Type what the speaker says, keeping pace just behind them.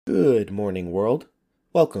Good morning, world.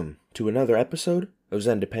 Welcome to another episode of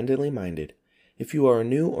Zendependently Minded. If you are a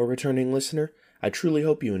new or returning listener, I truly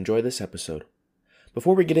hope you enjoy this episode.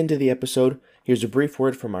 Before we get into the episode, here's a brief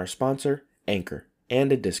word from our sponsor, Anchor,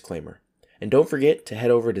 and a disclaimer. And don't forget to head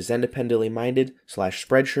over to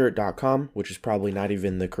zendependentlyMinded.com/spreadshirt.com, which is probably not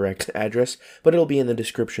even the correct address, but it'll be in the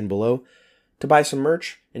description below, to buy some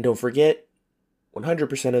merch. And don't forget,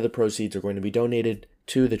 100% of the proceeds are going to be donated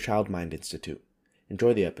to the Child Mind Institute.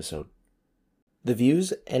 Enjoy the episode. The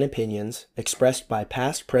views and opinions expressed by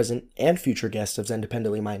past, present, and future guests of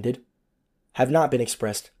Zendependently Minded have not been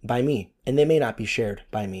expressed by me, and they may not be shared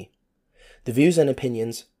by me. The views and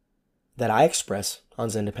opinions that I express on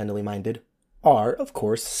Zendependently Minded are, of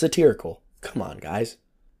course, satirical. Come on, guys.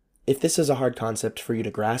 If this is a hard concept for you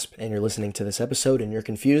to grasp and you're listening to this episode and you're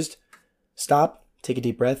confused, stop, take a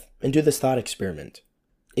deep breath, and do this thought experiment.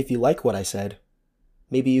 If you like what I said,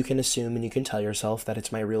 maybe you can assume and you can tell yourself that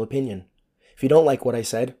it's my real opinion. If you don't like what I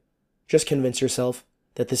said, just convince yourself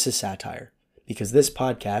that this is satire, because this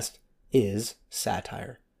podcast is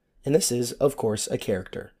satire. And this is, of course, a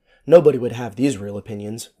character. Nobody would have these real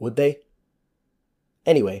opinions, would they?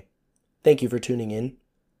 Anyway, thank you for tuning in.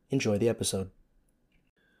 Enjoy the episode.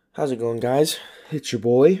 How's it going, guys? It's your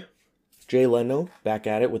boy, Jay Leno, back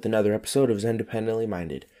at it with another episode of Zendependently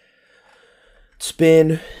Minded. It's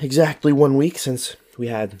been exactly 1 week since we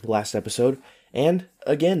had the last episode, and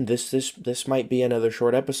again, this might be another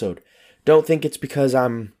short episode. Don't think it's because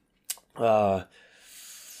I'm under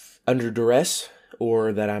duress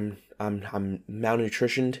or that I'm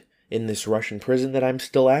malnutritioned in this Russian prison that I'm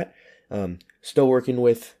still at. Still working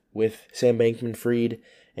with Sam Bankman-Fried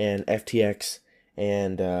and FTX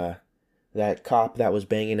and that cop that was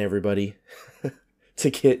banging everybody to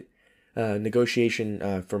get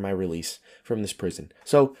negotiation for my release from this prison.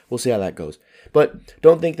 So we'll see how that goes. But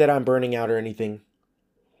don't think that I'm burning out or anything.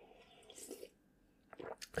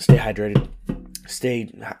 Stay hydrated.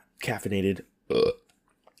 Stay caffeinated.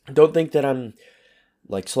 Don't think that I'm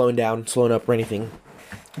like slowing up or anything.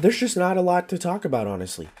 There's just not a lot to talk about,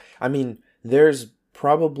 honestly. I mean, there's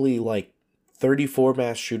probably like 34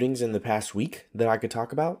 mass shootings in the past week that I could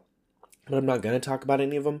talk about. But I'm not going to talk about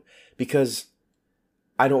any of them because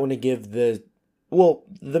I don't want to give the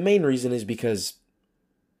main reason is because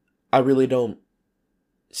I really don't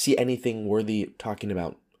see anything worthy talking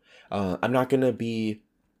about. I'm not going to be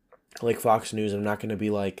like Fox News. I'm not going to be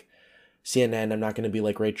like CNN. I'm not going to be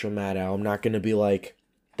like Rachel Maddow. I'm not going to be like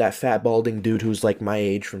that fat balding dude who's like my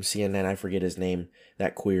age from CNN. I forget his name.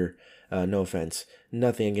 That queer. No offense.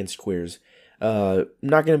 Nothing against queers. I'm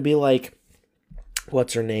not going to be like,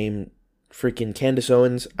 what's her name? Freaking Candace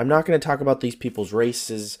Owens. I'm not going to talk about these people's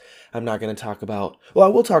races. I'm not going to talk about... Well, I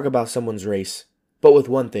will talk about someone's race, but with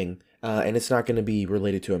one thing, and it's not going to be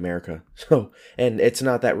related to America. And it's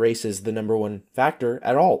not that race is the number one factor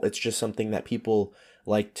at all. It's just something that people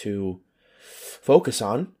like to focus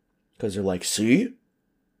on, because they're like, see?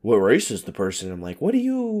 What race is the person? I'm like, what are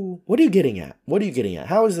you getting at? What are you getting at?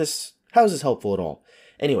 How is this helpful at all?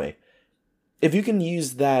 Anyway, if you can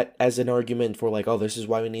use that as an argument for like, oh, this is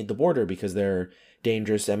why we need the border because they're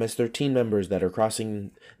dangerous MS-13 members that are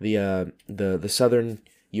crossing the southern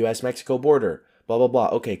U.S.-Mexico border, blah, blah, blah.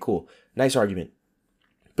 Okay, cool. Nice argument.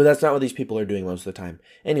 But that's not what these people are doing most of the time.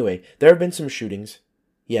 Anyway, there have been some shootings.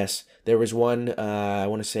 Yes, there was one, I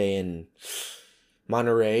want to say in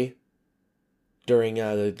Monterey during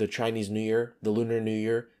the Chinese New Year, the Lunar New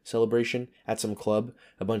Year celebration at some club.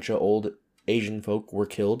 A bunch of old Asian folk were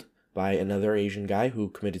killed by another Asian guy who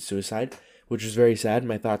committed suicide, which is very sad.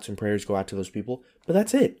 My thoughts and prayers go out to those people. But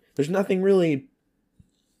that's it. There's nothing really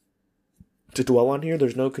to dwell on here.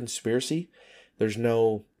 There's no conspiracy. There's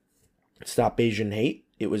no stop Asian hate.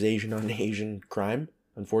 It was Asian on Asian crime,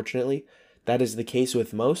 unfortunately. That is the case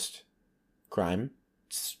with most crime.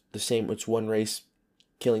 It's the same. It's one race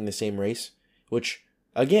killing the same race, which,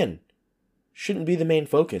 again, shouldn't be the main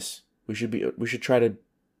focus. We should try to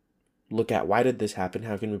look at why did this happen?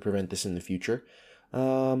 How can we prevent this in the future?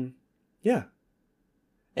 Yeah.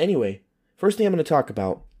 Anyway, first thing I'm going to talk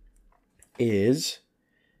about is,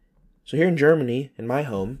 so here in Germany, in my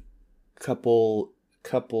home, couple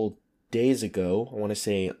days ago, I want to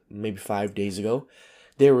say maybe 5 days ago,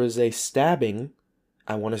 there was a stabbing.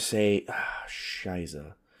 I want to say,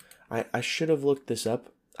 Scheiße. I should have looked this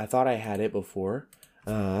up. I thought I had it before.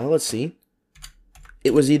 Let's see.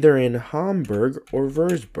 It was either in Hamburg or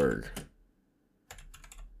Würzburg.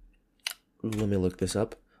 Let me look this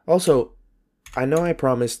up. Also, I know I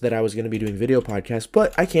promised that I was going to be doing video podcasts,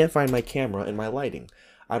 but I can't find my camera and my lighting.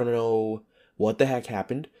 I don't know what the heck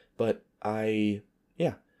happened, but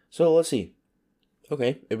yeah. So let's see.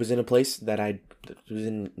 Okay, it was in a place it was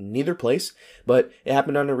in neither place, but it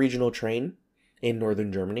happened on a regional train in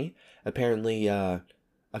northern Germany. Apparently, a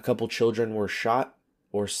couple children were shot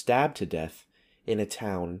or stabbed to death in a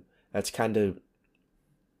town that's kind of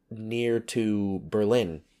near to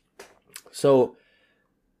Berlin. So,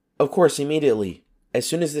 of course, immediately, as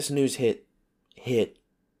soon as this news hit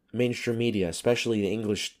mainstream media, especially the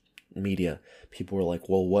English media, people were like,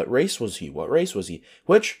 "Well, what race was he? What race was he?"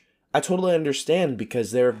 Which I totally understand,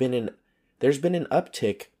 because there's been an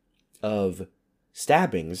uptick of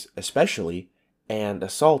stabbings, especially, and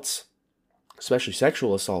assaults, especially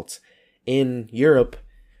sexual assaults, in Europe,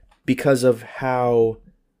 because of how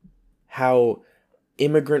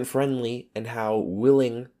immigrant friendly and how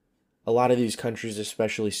willing a lot of these countries,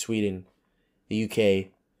 especially Sweden, the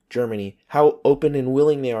UK, Germany, how open and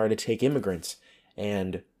willing they are to take immigrants,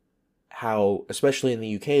 and how, especially in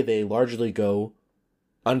the UK, they largely go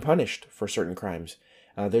unpunished for certain crimes.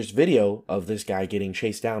 There's video of this guy getting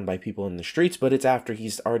chased down by people in the streets, but it's after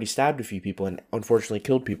he's already stabbed a few people and unfortunately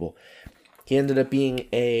killed people. He ended up being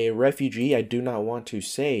a refugee. I do not want to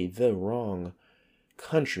say the wrong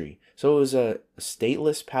country. So it was a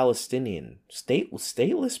stateless Palestinian.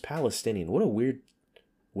 Stateless Palestinian. What a weird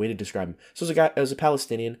way to describe him. So it was a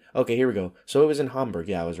Palestinian. Okay, here we go. So it was in Hamburg.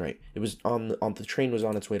 Yeah, I was right. It was on the train was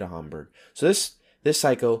on its way to Hamburg. So this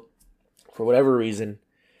psycho, for whatever reason,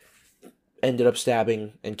 ended up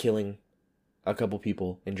stabbing and killing a couple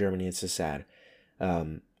people in Germany. It's just sad.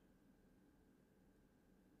 I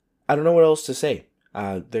don't know what else to say.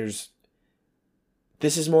 This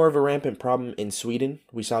is more of a rampant problem in Sweden.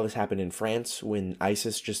 We saw this happen in France when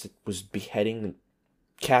ISIS just was beheading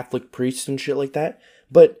Catholic priests and shit like that.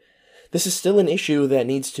 But this is still an issue that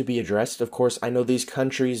needs to be addressed. Of course, I know these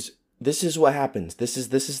countries, this is what happens. This is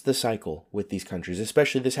the cycle with these countries.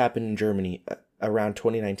 Especially this happened in Germany around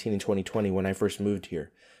 2019 and 2020 when I first moved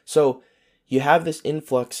here. So you have this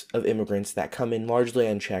influx of immigrants that come in largely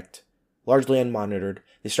unchecked, largely unmonitored.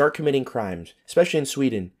 They start committing crimes, especially in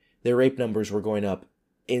Sweden. Their rape numbers were going up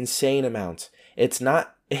insane amounts. It's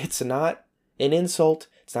not an insult.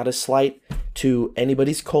 It's not a slight to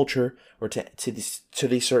anybody's culture or to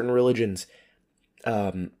these certain religions.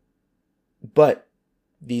 But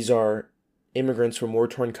these are immigrants from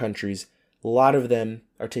war-torn countries. A lot of them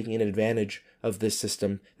are taking advantage of this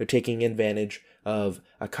system. They're taking advantage of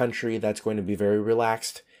a country that's going to be very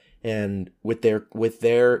relaxed and with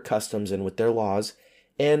their customs and with their laws.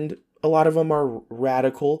 And a lot of them are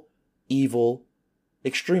radical, evil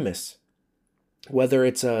extremists. You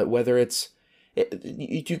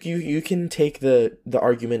can take the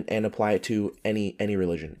argument and apply it to any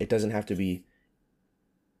religion. It doesn't have to be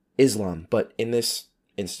Islam, but in this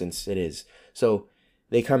instance it is. So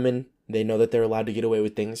they come in, they know that they're allowed to get away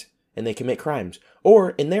with things, and they commit crimes.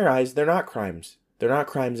 Or in their eyes, they're not crimes. They're not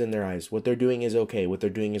crimes in their eyes. What they're doing is okay. What they're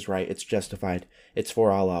doing is right. It's justified. It's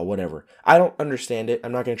for Allah, whatever. I don't understand it.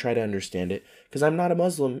 I'm not going to try to understand it because I'm not a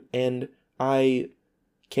Muslim and I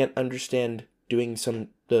can't understand doing some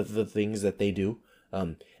of the things that they do.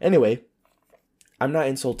 Anyway, I'm not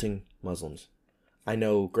insulting Muslims. I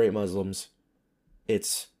know great Muslims.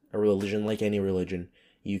 It's a religion like any religion.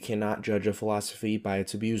 You cannot judge a philosophy by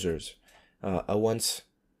its abusers. A once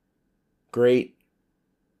great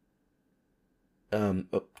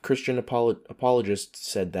Christian apologist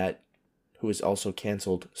said that, who is also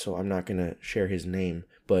canceled, so I'm not going to share his name,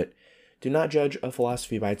 but do not judge a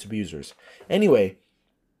philosophy by its abusers. Anyway,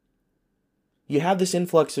 you have this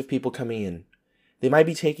influx of people coming in. They might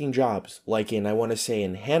be taking jobs, like in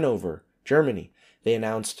Hanover, Germany. They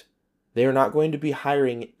announced they are not going to be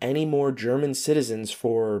hiring any more German citizens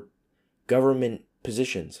for government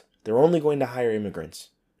positions. They're only going to hire immigrants.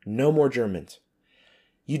 No more Germans.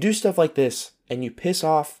 You do stuff like this, and you piss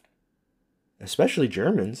off, especially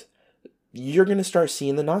Germans, you're going to start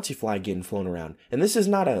seeing the Nazi flag getting flown around. And this is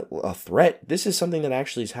not a threat. This is something that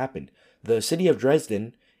actually has happened. The city of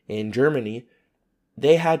Dresden in Germany,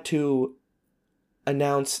 they had to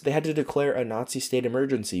declare a Nazi state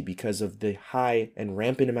emergency because of the high and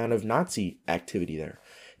rampant amount of Nazi activity there.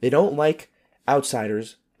 They don't like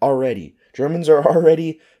outsiders already. Germans are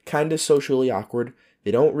already kind of socially awkward.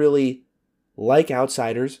 They don't really like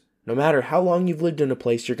outsiders. No matter how long you've lived in a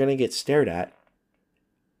place, you're going to get stared at.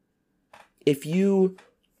 If you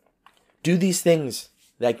do these things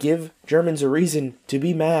that give Germans a reason to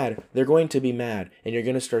be mad, they're going to be mad, and you're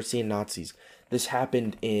going to start seeing Nazis. This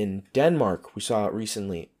happened in Denmark. We saw it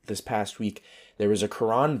recently, this past week. There was a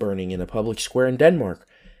Quran burning in a public square in Denmark.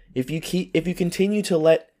 If you continue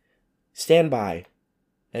to stand by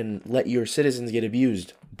and let your citizens get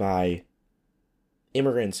abused by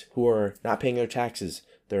immigrants who are not paying their taxes,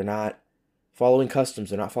 they're not following customs,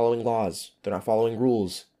 they're not following laws, they're not following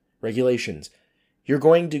rules, regulations, you're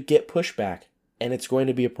going to get pushback, and it's going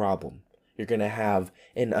to be a problem. You're going to have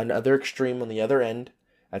another extreme on the other end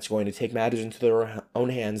that's going to take matters into their own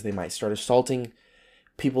hands. They might start assaulting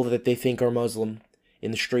people that they think are Muslim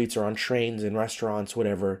in the streets or on trains and restaurants,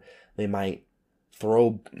 whatever. They might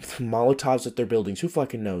throw Molotovs at their buildings. Who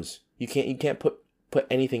fucking knows? You can't put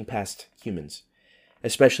anything past humans,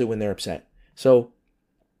 especially when they're upset. So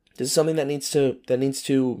this is something that needs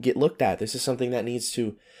to get looked at. This is something that needs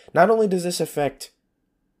to, not only does this affect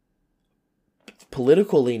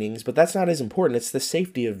political leanings, but that's not as important. It's the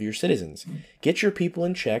safety of your citizens. Get your people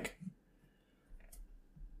in check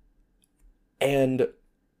and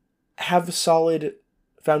have a solid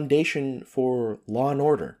foundation for law and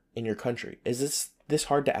order in your country. Is this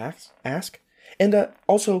hard to ask? And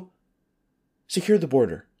also, secure the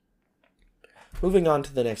border. Moving on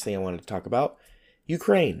to the next thing I wanted to talk about,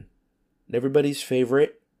 Ukraine. Everybody's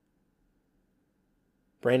favorite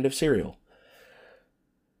brand of cereal.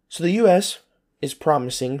 So the U.S. is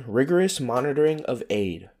promising rigorous monitoring of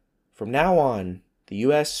aid. From now on, the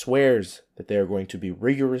U.S. swears that they are going to be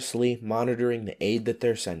rigorously monitoring the aid that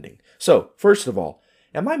they're sending. So, first of all,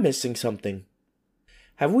 am I missing something?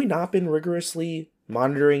 Have we not been rigorously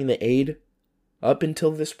monitoring the aid up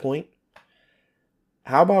until this point?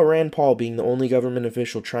 How about Rand Paul being the only government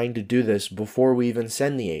official trying to do this before we even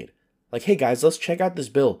send the aid? Like, hey guys, let's check out this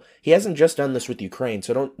bill. He hasn't just done this with Ukraine,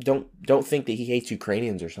 so don't think that he hates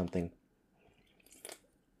Ukrainians or something.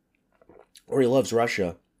 Or he loves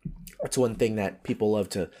Russia. That's one thing that people love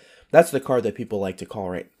to... That's the card that people like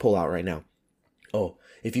to pull out right now. Oh,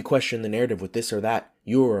 if you question the narrative with this or that,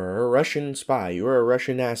 you are a Russian spy. You are a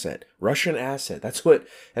Russian asset. Russian asset. That's what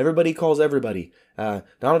everybody calls everybody.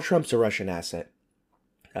 Donald Trump's a Russian asset.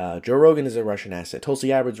 Joe Rogan is a Russian asset. Tulsi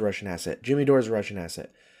Gabbard's a Russian asset. Jimmy Dore is a Russian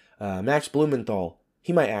asset. Max Blumenthal,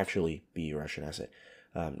 he might actually be a Russian asset.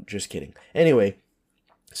 Just kidding. Anyway,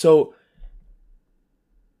 so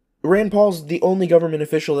Rand Paul's the only government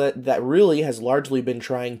official that really has largely been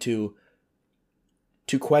trying to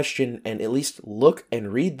question and at least look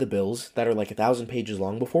and read the bills that are like 1,000 pages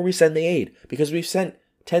long before we send the aid. Because we've sent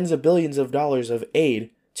tens of billions of dollars of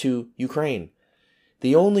aid to Ukraine.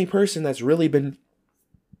 The only person that's really been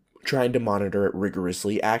trying to monitor it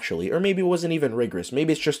rigorously, actually, or maybe it wasn't even rigorous.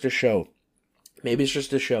 Maybe it's just a show.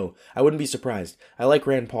 I wouldn't be surprised. I like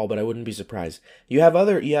Rand Paul, but I wouldn't be surprised. You have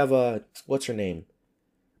what's her name?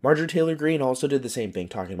 Marjorie Taylor Greene also did the same thing,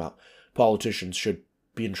 talking about politicians should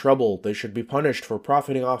be in trouble. They should be punished for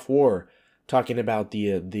profiting off war. Talking about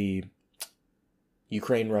the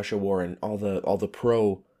Ukraine-Russia war and all the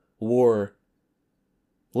pro-war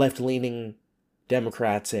left-leaning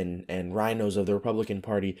Democrats and rhinos of the Republican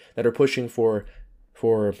Party that are pushing for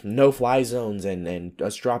no-fly zones and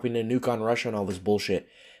us dropping a nuke on Russia and all this bullshit.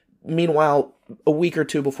 Meanwhile, a week or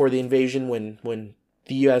two before the invasion, when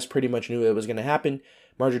the U.S. pretty much knew it was going to happen,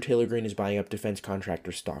 Marjorie Taylor Greene is buying up defense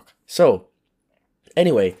contractor stock. So,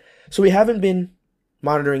 anyway, we haven't been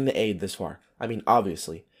monitoring the aid this far. I mean,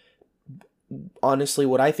 obviously. Honestly,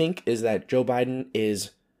 what I think is that Joe Biden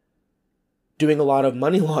is doing a lot of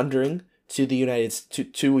money laundering to the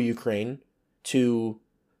to Ukraine to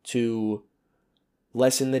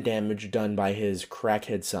lessen the damage done by his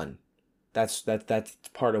crackhead son. That's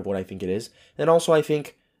part of what I think it is. And also I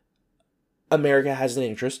think America has an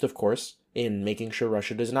interest, of course, in making sure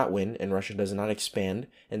Russia does not win and Russia does not expand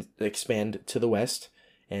to the west.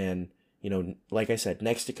 And, like I said,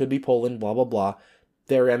 next it could be Poland, blah, blah, blah.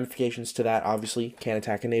 There are ramifications to that, obviously. Can't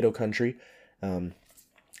attack a NATO country,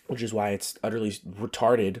 which is why it's utterly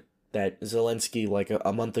retarded that Zelensky, like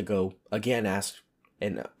a month ago, again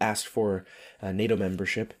asked for NATO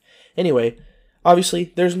membership. Anyway,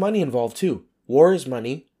 obviously, there's money involved too. War is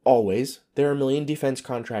money, always. There are a million defense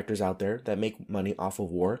contractors out there that make money off of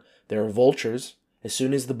war. There are vultures. As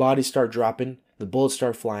soon as the bodies start dropping, the bullets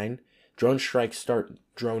start flying, drone strikes start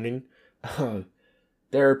droning.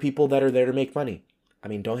 There are people that are there to make money. I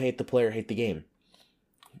mean, don't hate the player, hate the game.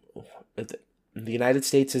 The United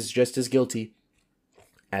States is just as guilty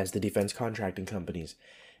as the defense contracting companies.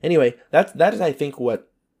 Anyway, that is, I think,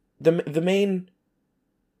 what the main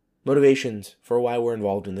motivations for why we're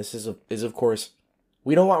involved in this is of course,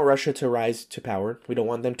 we don't want Russia to rise to power. We don't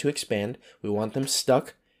want them to expand. We want them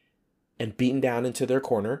stuck and beaten down into their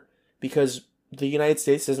corner because the United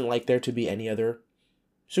States doesn't like there to be any other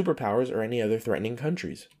superpowers or any other threatening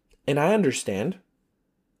countries. And I understand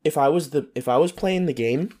if I was playing the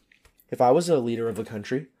game, if I was a leader of a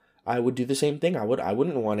country, I would do the same thing. I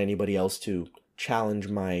wouldn't want anybody else to challenge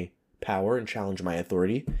my power and challenge my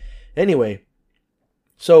authority. Anyway,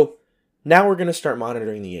 so now we're going to start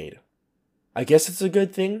monitoring the aid. I guess it's a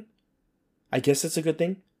good thing.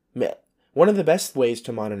 One of the best ways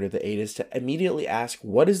to monitor the aid is to immediately ask,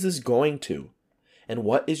 what is this going to? And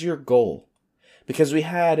what is your goal? Because we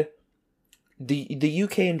had the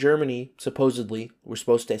UK and Germany supposedly were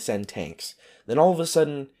supposed to send tanks. Then all of a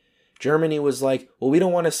sudden, Germany was like, well, we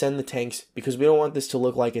don't want to send the tanks because we don't want this to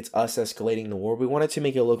look like it's us escalating the war. We want it to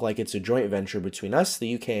make it look like it's a joint venture between us,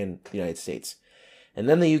 the UK, and the United States. And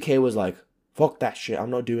then the UK was like, fuck that shit, I'm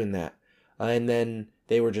not doing that. And then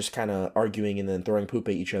they were just kind of arguing and then throwing poop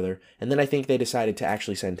at each other. And then I think they decided to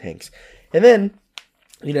actually send tanks. And then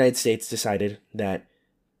the United States decided that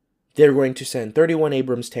they're going to send 31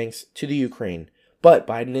 Abrams tanks to the Ukraine. But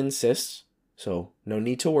Biden insists, so no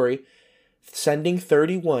need to worry, sending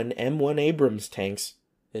 31 M1 Abrams tanks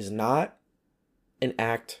is not an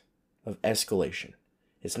act of escalation.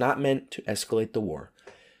 It's not meant to escalate the war.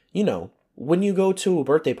 You know, when you go to a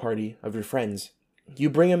birthday party of your friends, you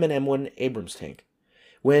bring them an M1 Abrams tank.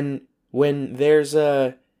 When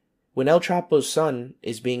El Chapo's son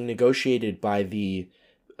is being negotiated by the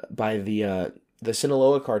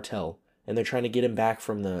Sinaloa cartel, and they're trying to get him back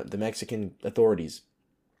from the Mexican authorities,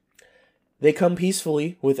 they come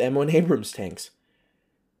peacefully with M1 Abrams tanks.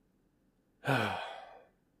 I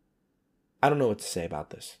don't know what to say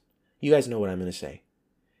about this. You guys know what I'm going to say.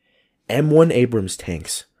 M1 Abrams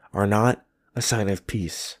tanks are not a sign of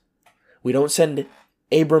peace. We don't send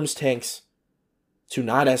Abrams tanks to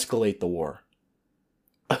not escalate the war.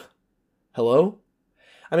 Hello?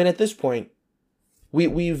 I mean, at this point,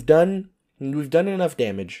 we've done enough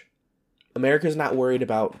damage. America's not worried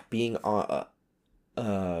about being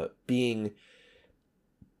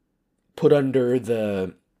put under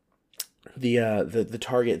the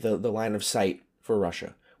target, the line of sight for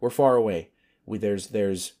Russia. We're far away.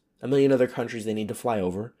 There's a million other countries they need to fly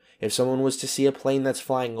over. If someone was to see a plane that's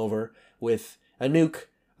flying over with a nuke,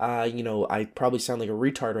 I probably sound like a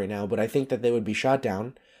retard right now, but I think that they would be shot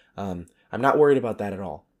down. I'm not worried about that at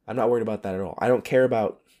all. I don't care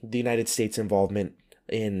about the United States' involvement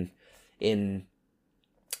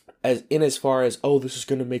as far as, oh, this is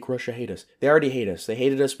going to make Russia hate us. They already hate us. They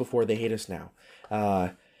hated us before. They hate us now.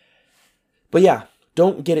 But yeah,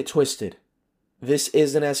 don't get it twisted. This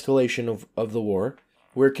is an escalation of the war.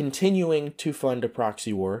 We're continuing to fund a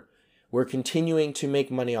proxy war. We're continuing to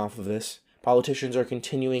make money off of this. Politicians are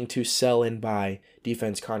continuing to sell and buy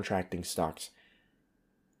defense contracting stocks.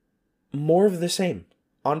 More of the same.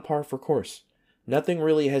 On par for course. Nothing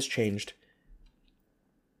really has changed.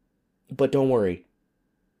 But don't worry.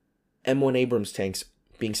 M1 Abrams tanks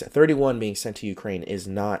 31 being sent to Ukraine is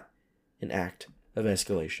not an act of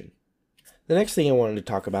escalation. The next thing I wanted to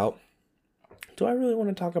talk about. Do I really want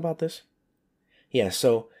to talk about this? Yeah,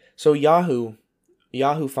 so Yahoo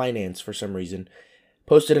Finance, for some reason,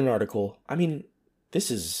 posted an article. I mean,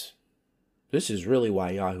 this is really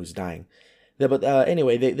why Yahoo's dying. But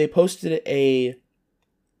anyway, they posted a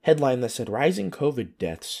headline that said, rising COVID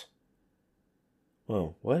deaths.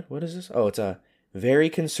 Whoa, what is this? Oh, it's a very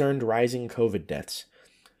concerned rising COVID deaths.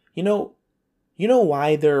 You know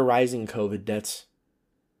why there are rising COVID deaths?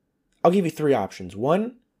 I'll give you 3 options.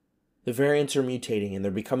 1, the variants are mutating and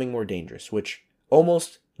they're becoming more dangerous, which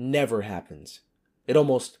almost never happens. It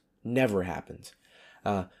almost never happens.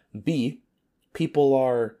 B, people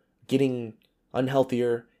are getting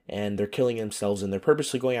unhealthier and they're killing themselves and they're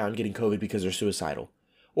purposely going out and getting COVID because they're suicidal.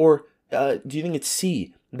 Or do you think it's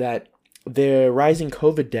C, that the rising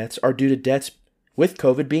COVID deaths are due to deaths with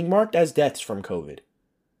COVID being marked as deaths from COVID?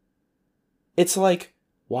 It's like,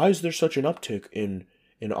 why is there such an uptick in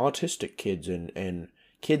autistic kids and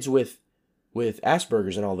kids with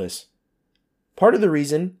Asperger's and all this? Part of the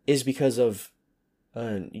reason is because of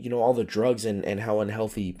all the drugs and how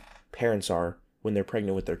unhealthy parents are when they're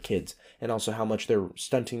pregnant with their kids, and also how much they're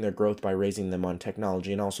stunting their growth by raising them on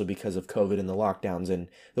technology, and also because of COVID and the lockdowns and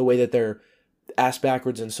the way that they're ass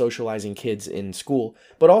backwards and socializing kids in school.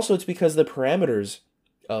 But also it's because the parameters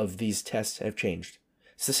of these tests have changed.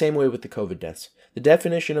 It's the same way with the COVID deaths. The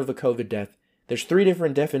definition of a COVID death, there's 3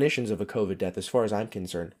 different definitions of a COVID death as far as I'm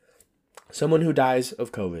concerned. Someone who dies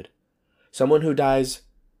of COVID. Someone who dies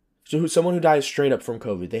straight up from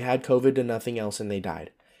COVID. They had COVID and nothing else and they died.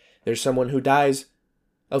 There's someone who dies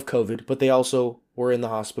of COVID, but they also were in the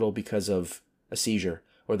hospital because of a seizure,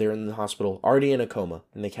 or they're in the hospital already in a coma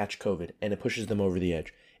and they catch COVID and it pushes them over the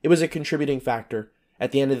edge. It was a contributing factor.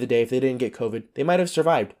 At the end of the day, if they didn't get COVID, they might have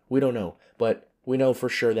survived. We don't know, but we know for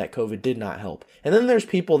sure that COVID did not help. And then there's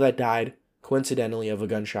people that died coincidentally of a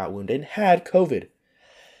gunshot wound and had COVID.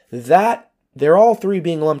 They're all 3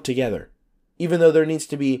 being lumped together, even though there needs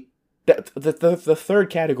to be the third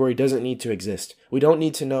category doesn't need to exist. We don't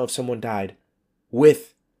need to know if someone died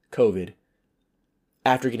with COVID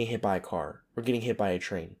after getting hit by a car or getting hit by a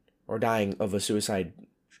train or dying of a suicide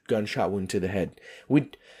gunshot wound to the head. We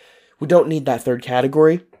don't need that third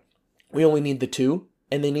category. We only need the two,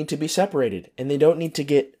 and they need to be separated, and they don't need to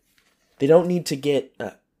get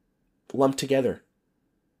lumped together.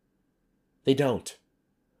 They don't.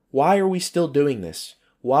 Why are we still doing this?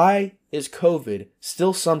 Why is COVID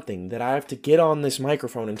still something that I have to get on this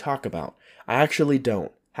microphone and talk about? I actually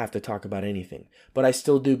don't have to talk about anything, but I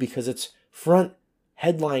still do because it's front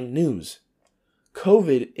headline news.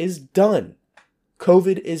 COVID is done.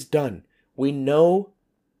 COVID is done. We know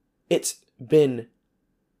it's been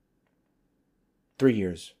 3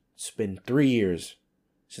 years. It's been 3 years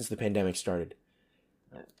since the pandemic started.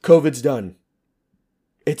 COVID's done.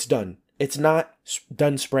 It's done. It's not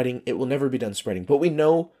done spreading. It will never be done spreading. But we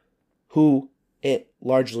know who it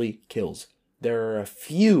largely kills. There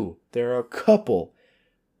are a couple,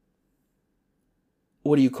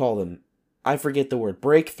 what do you call them? I forget the word.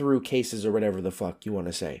 Breakthrough cases or whatever the fuck you want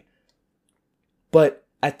to say. But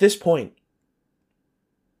at this point,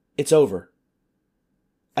 it's over.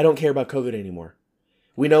 I don't care about COVID anymore.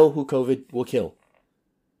 We know who COVID will kill.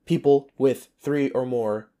 People with 3 or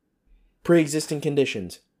more pre-existing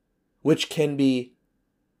conditions, which can be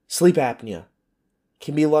sleep apnea,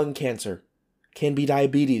 can be lung cancer, can be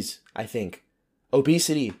diabetes, I think.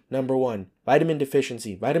 Obesity, number 1. Vitamin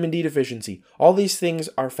deficiency, vitamin D deficiency. All these things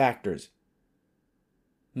are factors.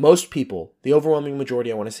 Most people, the overwhelming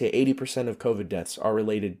majority, I want to say 80% of COVID deaths are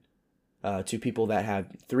related to people that have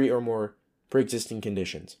 3 or more pre-existing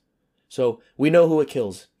conditions. So we know who it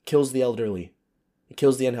kills. It kills the elderly. It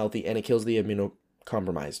kills the unhealthy, and it kills the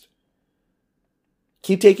immunocompromised.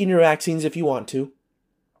 Keep taking your vaccines if you want to.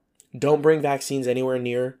 Don't bring vaccines anywhere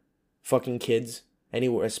near fucking kids,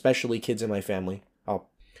 anywhere, especially kids in my family. I'll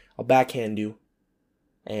backhand you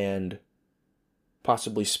and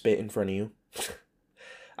possibly spit in front of you.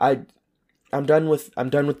 I'm done with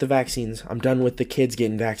the vaccines. I'm done with the kids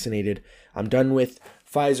getting vaccinated. I'm done with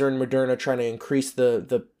Pfizer and Moderna trying to increase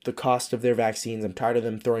the cost of their vaccines. I'm tired of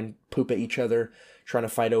them throwing poop at each other, trying to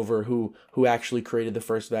fight over who actually created the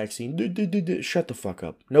first vaccine. Shut the fuck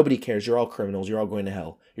up. Nobody cares. You're all criminals. You're all going to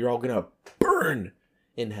hell. You're all going to burn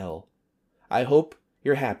in hell. I hope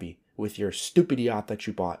you're happy with your stupid yacht that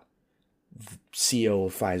you bought. CEO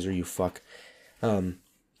of Pfizer, you fuck.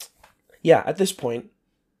 Yeah, at this point,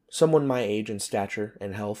 someone my age and stature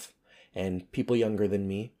and health, and people younger than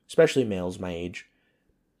me, especially males my age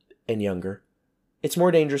and younger, it's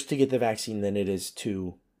more dangerous to get the vaccine than it is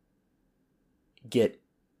to get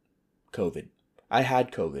COVID. I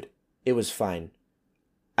had COVID. It was fine.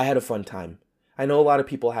 I had a fun time. I know a lot of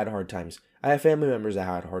people had hard times. I have family members that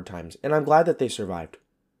had hard times, and I'm glad that they survived.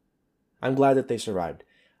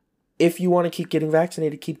 If you want to keep getting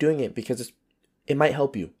vaccinated, keep doing it because it might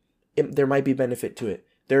help you. There might be benefit to it.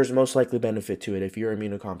 There's most likely benefit to it if you're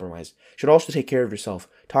immunocompromised. You should also take care of yourself.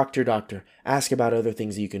 Talk to your doctor. Ask about other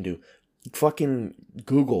things that you can do. Fucking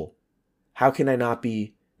Google. How can I not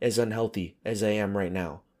be as unhealthy as I am right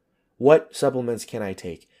now? What supplements can I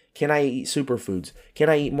take? Can I eat superfoods? Can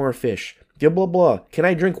I eat more fish? Blah, blah, blah. Can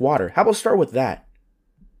I drink water? How about start with that?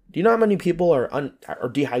 Do you know how many people are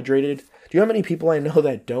dehydrated? Do you know how many people I know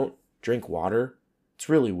that don't drink water? It's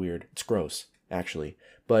really weird. It's gross, actually.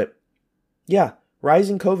 But, yeah,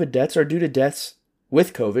 rising COVID deaths are due to deaths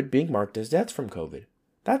with COVID being marked as deaths from COVID.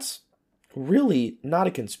 That's really not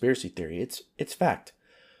a conspiracy theory. It's fact.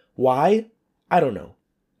 Why? I don't know.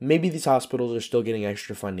 Maybe these hospitals are still getting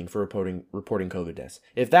extra funding for reporting COVID deaths.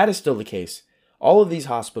 If that is still the case, all of these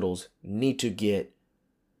hospitals need to get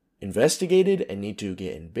investigated and need to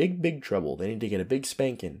get in big trouble. They need to get a big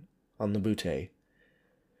spanking on the bootay.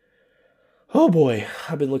 Oh boy,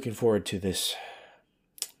 I've been looking forward to this.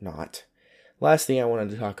 Not. Last thing I wanted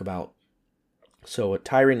to talk about. So,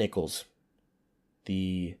 Tyre Nichols,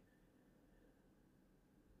 the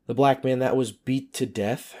black man that was beat to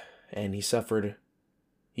death, and he suffered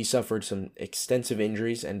some extensive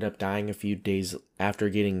injuries, ended up dying a few days after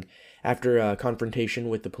a confrontation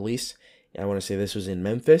with the police. I want to say this was in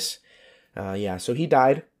Memphis. So he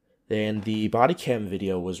died, and the body cam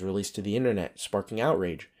video was released to the internet, sparking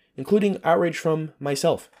outrage, including outrage from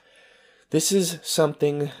myself. This is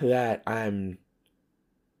something that I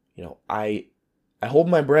hold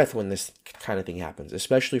my breath when this kind of thing happens,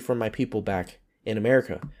 especially from my people back in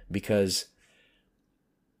America, because,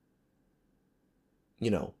 we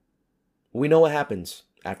know what happens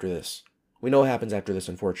after this.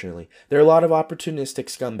 Unfortunately. There are a lot of opportunistic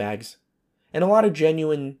scumbags, and a lot of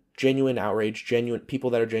genuine outrage, genuine people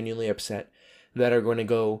that are genuinely upset, that are going to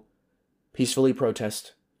go peacefully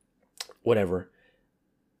protest, whatever.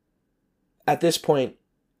 At this point,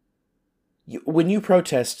 when you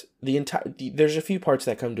protest, there's a few parts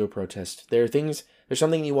that come to a protest. There's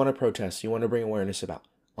something you want to protest, you want to bring awareness about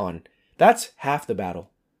on. That's half the battle.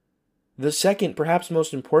 The second, perhaps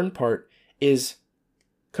most important part is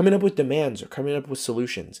coming up with demands or coming up with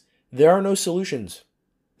solutions. There are no solutions.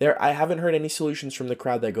 I haven't heard any solutions from the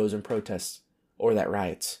crowd that goes and protests or that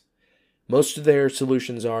riots. Most of their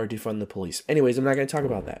solutions are defund the police. Anyways, I'm not going to talk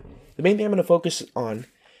about that. The main thing I'm going to focus on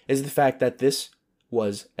is the fact that this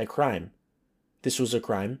was a crime. This was a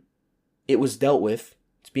crime. It was dealt with.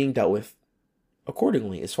 It's being dealt with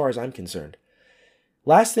accordingly, as far as I'm concerned.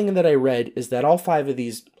 Last thing that I read is that all 5 of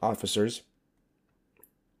these officers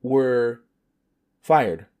were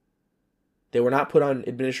fired. They were not put on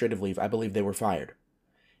administrative leave. I believe they were fired.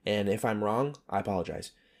 And if I'm wrong, I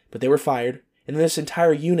apologize. But they were fired, and this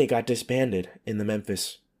entire unit got disbanded in the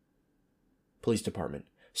Memphis Police Department.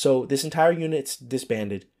 So this entire unit's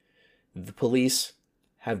disbanded. The police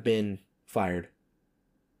have been fired.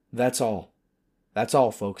 That's all. That's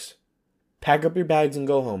all, folks. Pack up your bags and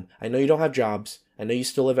go home. I know you don't have jobs. I know you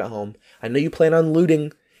still live at home. I know you plan on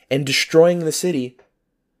looting and destroying the city.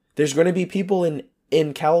 There's going to be people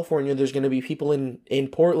in California, there's going to be people in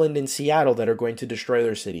Portland and Seattle that are going to destroy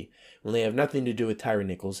their city when they have nothing to do with Tyre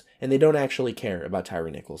Nichols, and they don't actually care about Tyre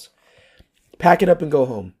Nichols. Pack it up and go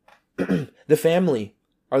home. The family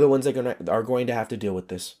are the ones that are going to have to deal with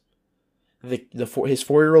this. His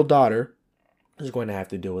 4-year-old daughter is going to have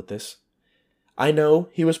to deal with this. I know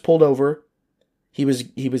he was pulled over. He was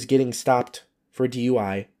getting stopped for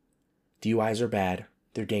DUI. DUIs are bad.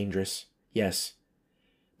 They're dangerous. Yes.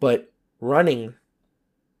 But running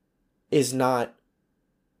is not,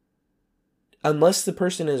 unless the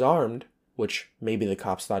person is armed, which maybe the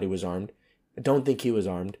cops thought he was armed. I don't think he was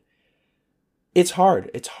armed. It's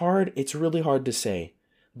hard. It's really hard to say.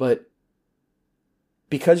 But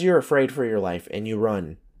because you're afraid for your life and you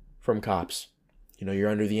run from cops, you're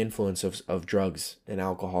under the influence of drugs and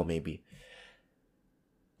alcohol maybe,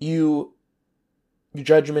 your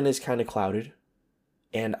judgment is kind of clouded.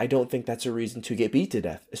 And I don't think that's a reason to get beat to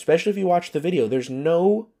death. Especially if you watch the video. There's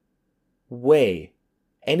no way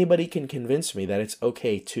anybody can convince me that it's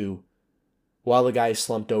okay to, while the guy is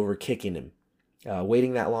slumped over, kicking him,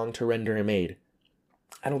 waiting that long to render him aid.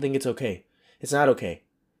 I don't think it's okay. It's not okay.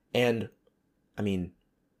 And, I mean,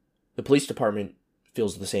 the police department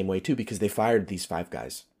feels the same way too, because they fired these 5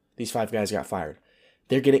 guys. These 5 guys got fired.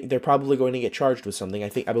 They're probably going to get charged with something.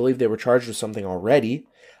 I believe they were charged with something already.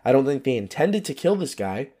 I don't think they intended to kill this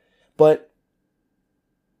guy, but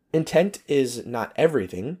intent is not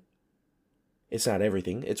everything. It's not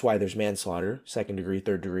everything. It's why there's manslaughter, 2nd degree,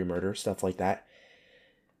 3rd degree murder, stuff like that.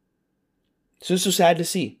 So it's so sad to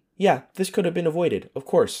see. Yeah, this could have been avoided, of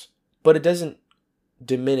course, but it doesn't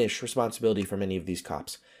diminish responsibility from any of these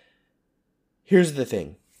cops. Here's the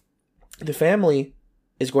thing. The family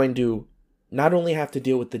is going to not only have to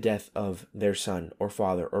deal with the death of their son or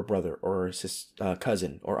father or brother or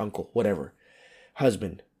cousin or uncle, whatever,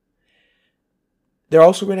 husband. They're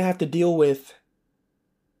also going to have to deal with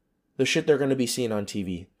the shit they're going to be seeing on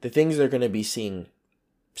TV, the things they're going to be seeing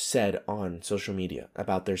said on social media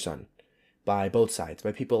about their son by both sides,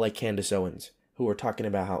 by people like Candace Owens, who are talking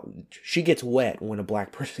about how she gets wet when a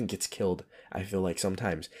black person gets killed, I feel like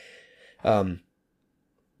sometimes.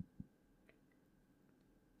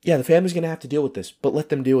 Yeah, the family's going to have to deal with this, but let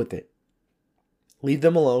them deal with it. Leave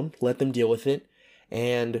them alone, let them deal with it,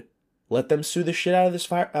 and let them sue the shit out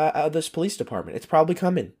of this police department. It's probably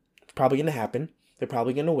coming. It's probably going to happen. They're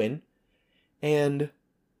probably going to win. And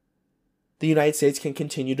the United States can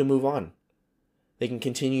continue to move on. They can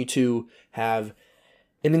continue to have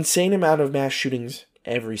an insane amount of mass shootings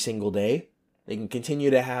every single day. They can continue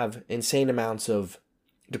to have insane amounts of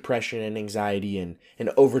depression and anxiety and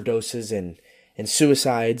overdoses and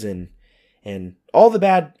suicides and all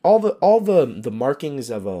the markings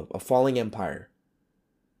of a falling empire.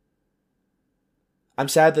 I'm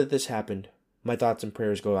sad that this happened. My thoughts and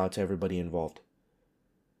prayers go out to everybody involved.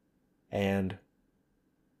 And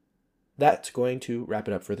that's going to wrap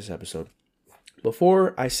it up for this episode.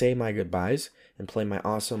 Before I say my goodbyes and play my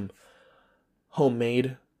awesome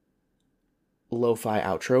homemade lo-fi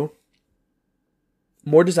outro,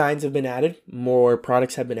 more designs have been added, more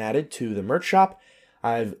products have been added to the merch shop.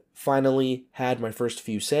 I've finally had my first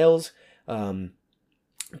few sales.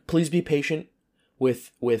 Please be patient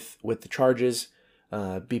with the charges.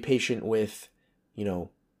 Be patient with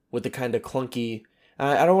the kind of clunky.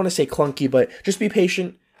 I don't want to say clunky, but just be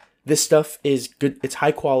patient. This stuff is good. It's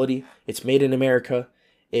high quality. It's made in America.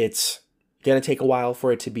 It's gonna take a while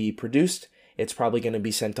for it to be produced. It's probably gonna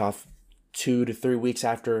be sent off 2 to 3 weeks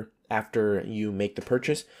after after you make the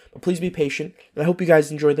purchase. But please be patient. And I hope you guys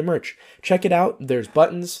enjoy the merch. Check it out. There's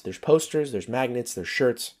buttons, there's posters, there's magnets, there's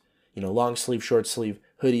shirts, long sleeve, short sleeve,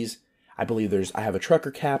 hoodies. I believe I have a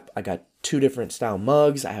trucker cap. I got 2 different style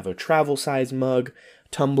mugs. I have a travel size mug,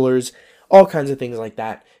 tumblers, all kinds of things like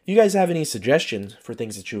that. If you guys have any suggestions for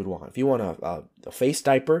things that you would want, if you want a face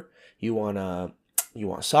diaper, you want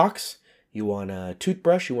socks, you want a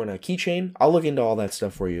toothbrush, you want a keychain, I'll look into all that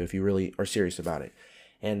stuff for you if you really are serious about it.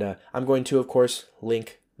 And I'm going to, of course,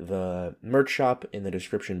 link the merch shop in the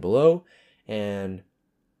description below. And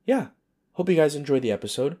yeah, hope you guys enjoyed the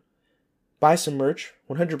episode. Buy some merch.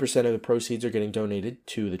 100% of the proceeds are getting donated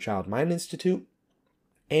to the Child Mind Institute.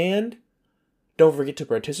 And don't forget to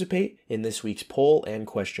participate in this week's poll and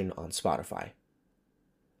question on Spotify.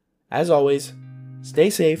 As always, stay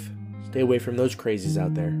safe, stay away from those crazies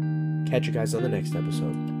out there. Catch you guys on the next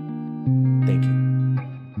episode.